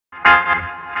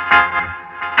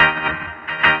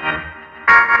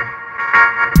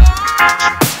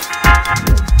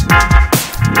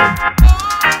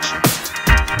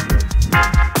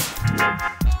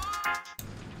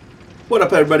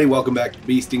everybody, welcome back to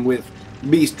Beasting with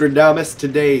Beastradamus.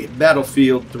 Today,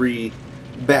 Battlefield 3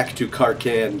 Back to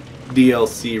Karkand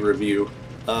DLC review.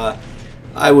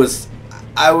 I was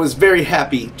very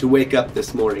happy to wake up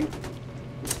this morning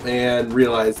and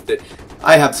realize that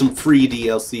I have some free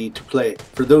DLC to play.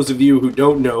 For those of you who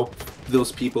don't know,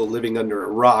 those people living under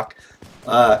a rock,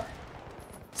 the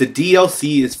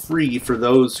DLC is free for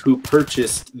those who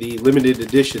purchased the limited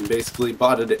edition, basically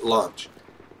bought it at launch.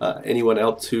 Anyone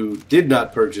else who did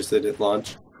not purchase it at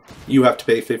launch, you have to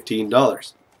pay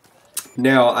 $15.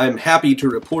 Now, I'm happy to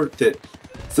report that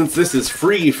since this is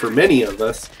free for many of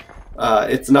us,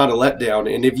 it's not a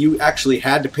letdown. And if you actually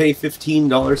had to pay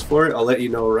 $15 for it, I'll let you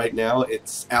know right now,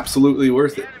 it's absolutely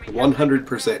worth it.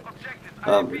 100%.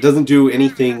 It doesn't do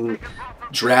anything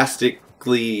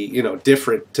drastically,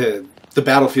 different to the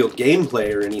Battlefield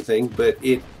gameplay or anything, but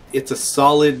it's a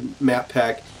solid map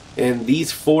pack. And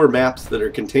these 4 maps that are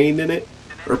contained in it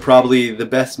are probably the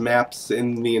best maps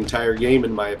in the entire game,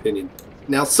 in my opinion.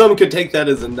 Now, some could take that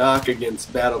as a knock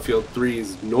against Battlefield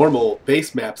 3's normal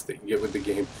base maps that you get with the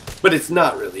game, but it's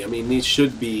not really. I mean, these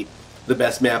should be the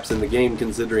best maps in the game,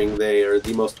 considering they are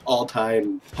the most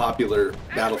all-time popular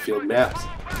Battlefield maps.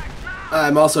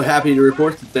 I'm also happy to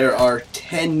report that there are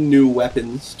 10 new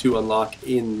weapons to unlock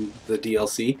in the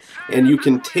DLC, and you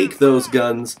can take those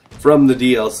guns from the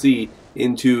DLC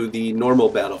into the normal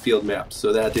Battlefield maps.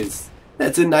 So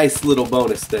that's a nice little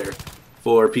bonus there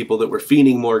for people that were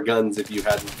fiending more guns if you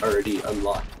hadn't already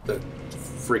unlocked the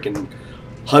freaking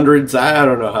hundreds. I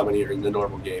don't know how many are in the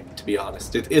normal game, to be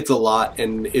honest. It's a lot,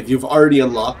 and if you've already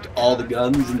unlocked all the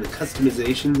guns and the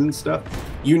customizations and stuff,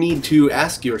 you need to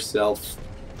ask yourself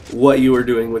what you are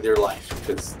doing with your life,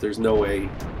 because there's no way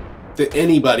that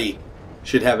anybody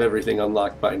should have everything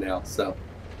unlocked by now. So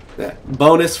yeah.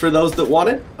 Bonus for those that want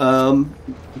it.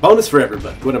 Bonus for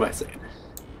everybody. What am I saying?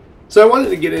 So I wanted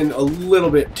to get in a little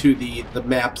bit to the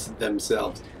maps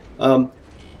themselves.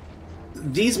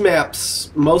 These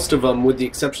maps, most of them, with the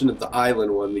exception of the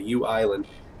island one, the U Island,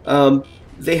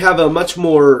 they have a much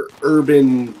more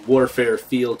urban warfare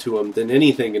feel to them than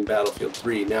anything in Battlefield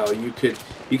 3. Now, you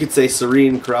could say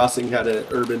Serene Crossing had an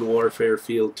urban warfare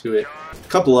feel to it. A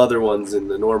couple other ones in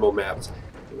the normal maps.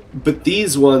 But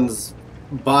these ones,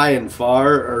 by and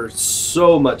far, are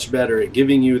so much better at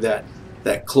giving you that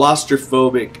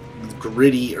claustrophobic,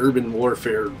 gritty urban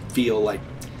warfare feel, like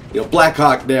Black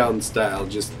Hawk Down style.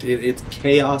 Just it's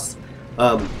chaos,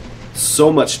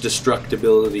 so much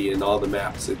destructibility in all the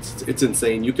maps. It's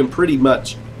insane. You can pretty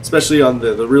much, especially on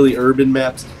the really urban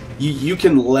maps, you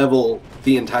can level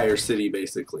the entire city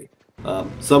basically.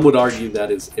 Some would argue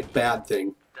that is a bad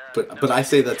thing. But I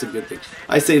say that's a good thing.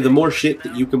 I say the more shit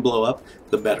that you can blow up,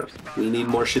 the better. We need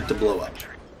more shit to blow up.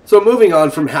 So moving on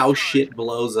from how shit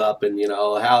blows up and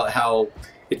how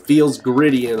it feels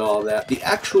gritty and all that, the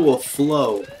actual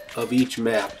flow of each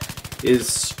map is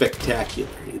spectacular.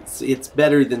 It's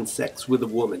better than sex with a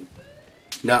woman.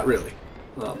 Not really.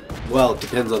 Well, it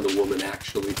depends on the woman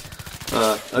actually.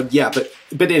 Yeah,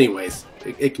 but anyways,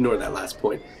 ignore that last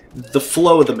point. The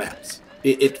flow of the maps.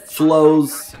 It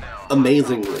flows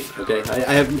amazingly, okay?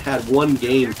 I haven't had one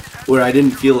game where I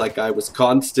didn't feel like I was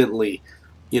constantly,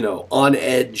 on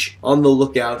edge, on the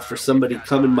lookout for somebody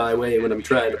coming my way when I'm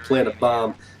trying to plant a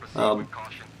bomb.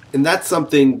 And that's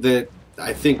something that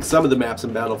I think some of the maps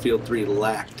in Battlefield 3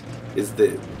 lacked, is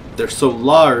that they're so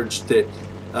large that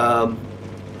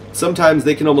sometimes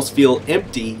they can almost feel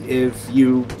empty if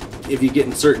you get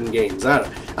in certain games. I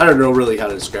don't know really how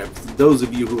to describe it. For those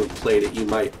of you who have played it, you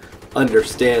might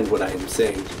understand what I am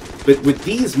saying. But with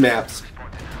these maps,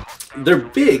 they're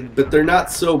big, but they're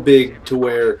not so big to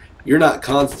where you're not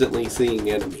constantly seeing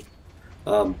enemy.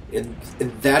 And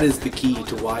that is the key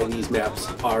to why these maps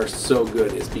are so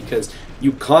good, is because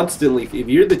you constantly, if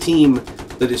you're the team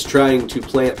that is trying to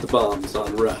plant the bombs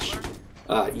on rush,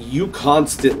 you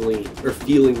constantly are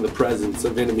feeling the presence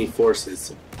of enemy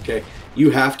forces. Okay, you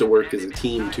have to work as a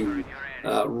team to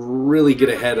really get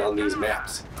ahead on these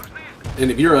maps. And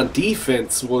if you're on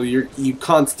defense, well, you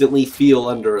constantly feel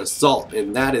under assault,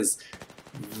 and that is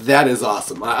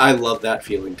awesome. I love that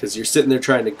feeling, because you're sitting there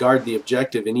trying to guard the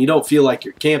objective, and you don't feel like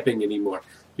you're camping anymore,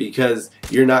 because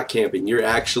you're not camping. You're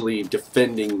actually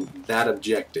defending that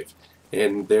objective,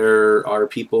 and there are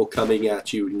people coming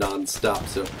at you non-stop.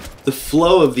 So the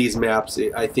flow of these maps,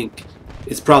 I think,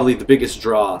 is probably the biggest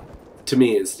draw to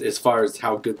me as far as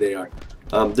how good they are.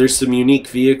 There's some unique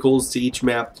vehicles to each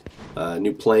map,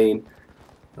 new plane,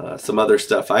 some other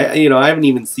stuff. I haven't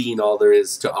even seen all there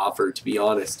is to offer, to be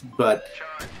honest. But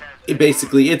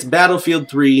it's Battlefield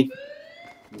 3,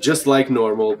 just like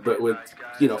normal, but with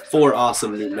 4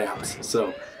 awesome new maps.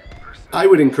 So I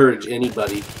would encourage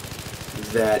anybody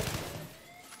that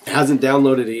hasn't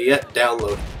downloaded it yet,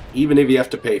 download it. Even if you have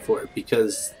to pay for it,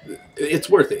 because it's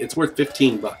worth it. It's worth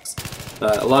 15 bucks.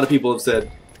 A lot of people have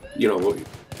said, you know,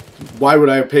 why would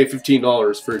I pay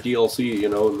 $15 for a DLC, you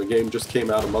know, and the game just came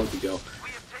out a month ago?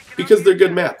 Because they're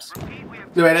good maps.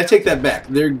 Right, I take that back.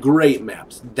 They're great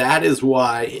maps. That is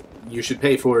why you should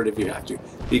pay for it if you have to.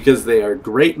 Because they are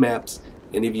great maps,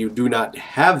 and if you do not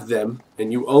have them,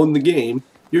 and you own the game,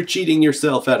 you're cheating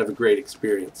yourself out of a great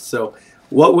experience. So,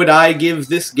 what would I give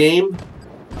this game?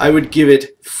 I would give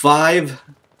it 5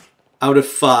 out of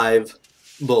 5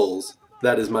 bowls.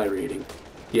 That is my rating.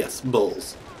 Yes,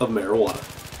 bowls of marijuana.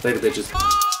 Later, bitches.